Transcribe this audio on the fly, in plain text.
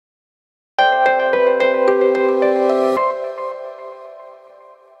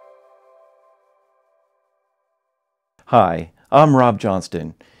Hi, I'm Rob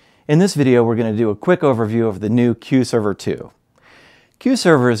Johnston. In this video, we're going to do a quick overview of the new CueServer 2.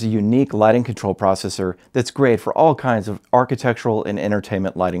 CueServer is a unique lighting control processor that's great for all kinds of architectural and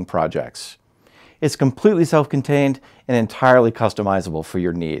entertainment lighting projects. It's completely self-contained and entirely customizable for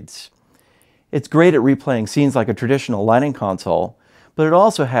your needs. It's great at replaying scenes like a traditional lighting console, but it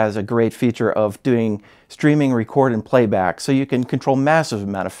also has a great feature of doing streaming, record, and playback, so you can control massive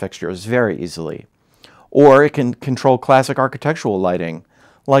amount of fixtures very easily. Or it can control classic architectural lighting,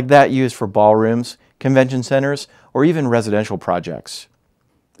 like that used for ballrooms, convention centers, or even residential projects.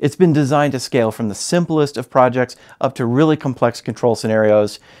 It's been designed to scale from the simplest of projects up to really complex control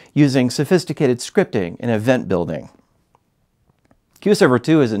scenarios using sophisticated scripting and event building. CueServer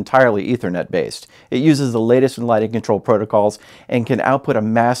 2 is entirely Ethernet-based. It uses the latest in lighting control protocols and can output a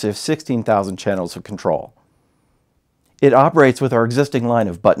massive 16,000 channels of control. It operates with our existing line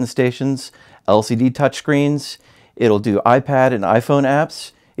of button stations, LCD touchscreens. It'll do iPad and iPhone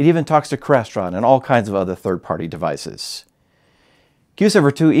apps. It even talks to Crestron and all kinds of other third-party devices.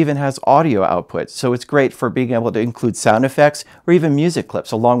 CueServer 2 even has audio output, so it's great for being able to include sound effects or even music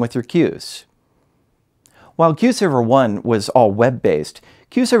clips along with your cues. While CueServer 1 was all web-based,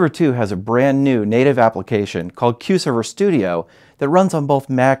 CueServer 2 has a brand new native application called CueServer Studio that runs on both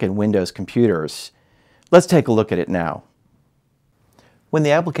Mac and Windows computers. Let's take a look at it now. When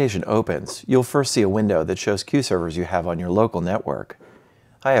the application opens, you'll first see a window that shows CueServers you have on your local network.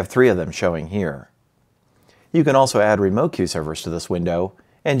 I have 3 of them showing here. You can also add remote CueServers to this window,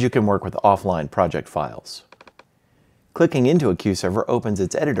 and you can work with offline project files. Clicking into a CueServer opens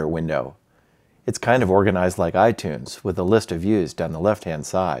its editor window. It's kind of organized like iTunes, with a list of views down the left-hand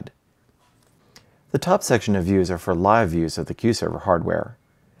side. The top section of views are for live views of the CueServer hardware.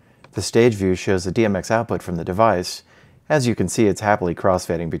 The stage view shows the DMX output from the device. As you can see, it's happily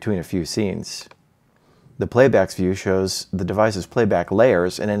crossfading between a few scenes. The Playbacks view shows the device's playback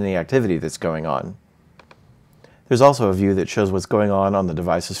layers and any activity that's going on. There's also a view that shows what's going on the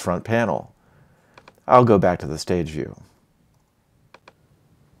device's front panel. I'll go back to the stage view.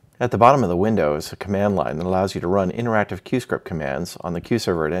 At the bottom of the window is a command line that allows you to run interactive CueScript commands on the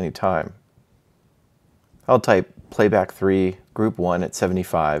CueServer at any time. I'll type Playback 3, Group 1 at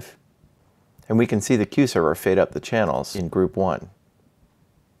 75, and we can see the CueServer fade up the channels in Group 1.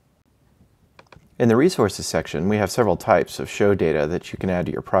 In the Resources section, we have several types of show data that you can add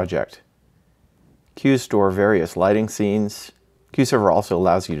to your project. Cues store various lighting scenes. CueServer also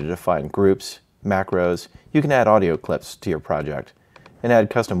allows you to define groups, macros. You can add audio clips to your project and add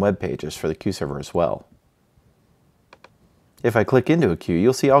custom web pages for the CueServer as well. If I click into a cue,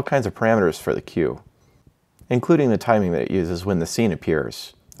 you'll see all kinds of parameters for the cue, including the timing that it uses when the scene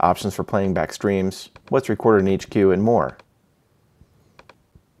appears, options for playing back streams, what's recorded in each cue, and more.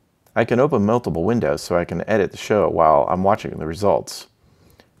 I can open multiple windows so I can edit the show while I'm watching the results.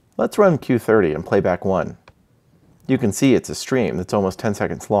 Let's run cue 30 and playback 1. You can see it's a stream that's almost 10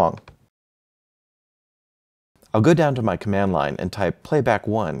 seconds long. I'll go down to my command line and type playback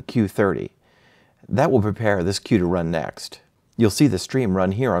 1 cue 30. That will prepare this cue to run next. You'll see the stream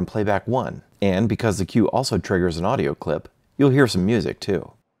run here on playback 1, and because the cue also triggers an audio clip, you'll hear some music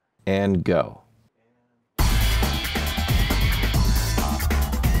too. And go.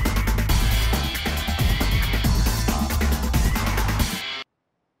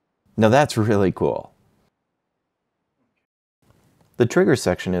 Now that's really cool. The trigger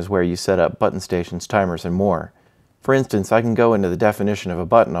section is where you set up button stations, timers, and more. For instance, I can go into the definition of a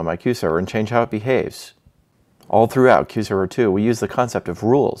button on my CueServer and change how it behaves. All throughout CueServer 2, we use the concept of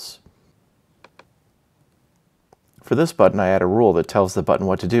rules. For this button, I add a rule that tells the button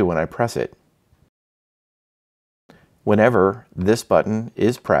what to do when I press it. Whenever this button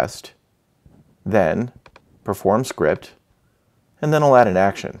is pressed, then perform script, and then I'll add an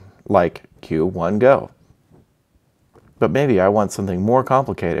action, like cue 1 go. But maybe I want something more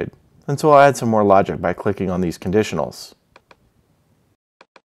complicated, and so I'll add some more logic by clicking on these conditionals.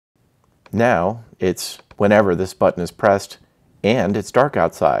 Now it's whenever this button is pressed and it's dark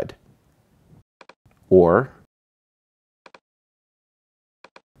outside. Or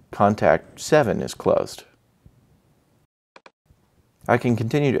contact 7 is closed. I can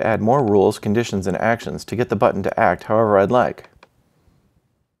continue to add more rules, conditions, and actions to get the button to act however I'd like.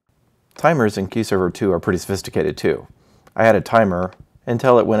 Timers in CueServer 2 are pretty sophisticated too. I add a timer and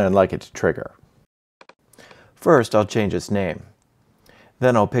tell it when I'd like it to trigger. First, I'll change its name.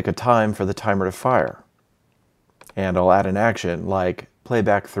 Then I'll pick a time for the timer to fire. And I'll add an action like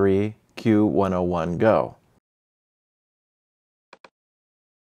Playback 3, cue 101 go.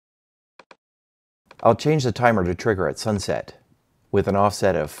 I'll change the timer to trigger at sunset with an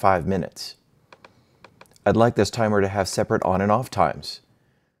offset of 5 minutes. I'd like this timer to have separate on and off times.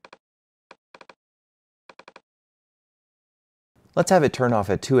 Let's have it turn off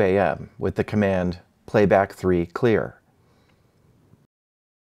at 2 a.m. with the command Playback 3 clear.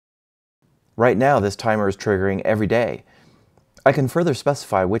 Right now, this timer is triggering every day. I can further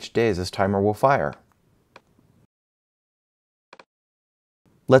specify which days this timer will fire.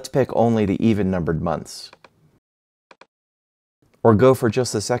 Let's pick only the even-numbered months. Or go for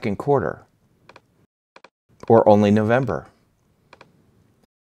just the second quarter. Or only November.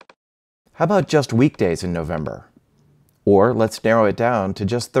 How about just weekdays in November? Or let's narrow it down to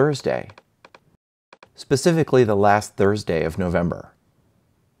just Thursday. Specifically the last Thursday of November.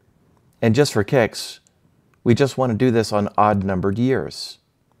 And just for kicks, we just want to do this on odd-numbered years.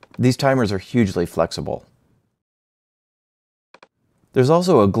 These timers are hugely flexible. There's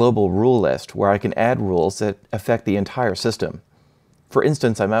also a global rule list where I can add rules that affect the entire system. For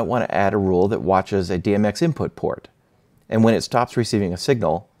instance, I might want to add a rule that watches a DMX input port, and when it stops receiving a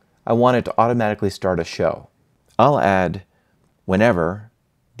signal, I want it to automatically start a show. I'll add whenever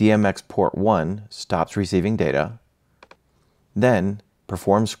DMX port 1 stops receiving data, then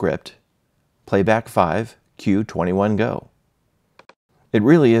perform script, playback 5, Q21 go. It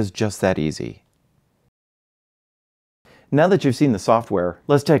really is just that easy. Now that you've seen the software,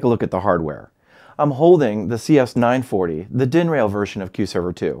 let's take a look at the hardware. I'm holding the CS940, the DIN rail version of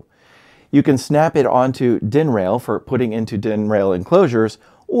CueServer 2. You can snap it onto DIN rail for putting into DIN rail enclosures,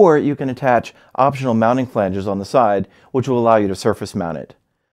 or you can attach optional mounting flanges on the side, which will allow you to surface mount it.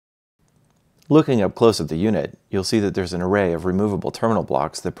 Looking up close at the unit, you'll see that there's an array of removable terminal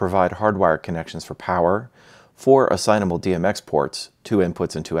blocks that provide hardwire connections for power, 4 assignable DMX ports, 2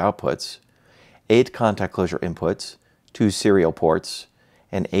 inputs and 2 outputs, 8 contact closure inputs, 2 serial ports,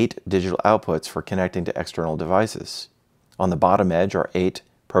 and 8 digital outputs for connecting to external devices. On the bottom edge are 8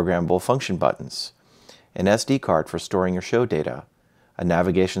 programmable function buttons, an SD card for storing your show data, a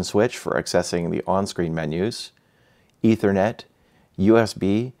navigation switch for accessing the on-screen menus, Ethernet,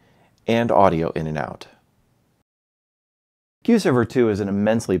 USB, and audio in and out. CueServer 2 is an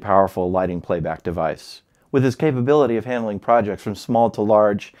immensely powerful lighting playback device. With its capability of handling projects from small to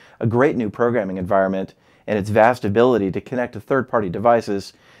large, a great new programming environment, and its vast ability to connect to third-party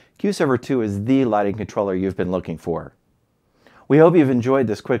devices, CueServer 2 is the lighting controller you've been looking for. We hope you've enjoyed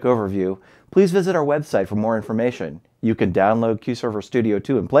this quick overview. Please visit our website for more information. You can download CueServer Studio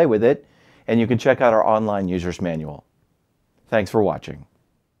 2 and play with it, and you can check out our online user's manual. Thanks for watching.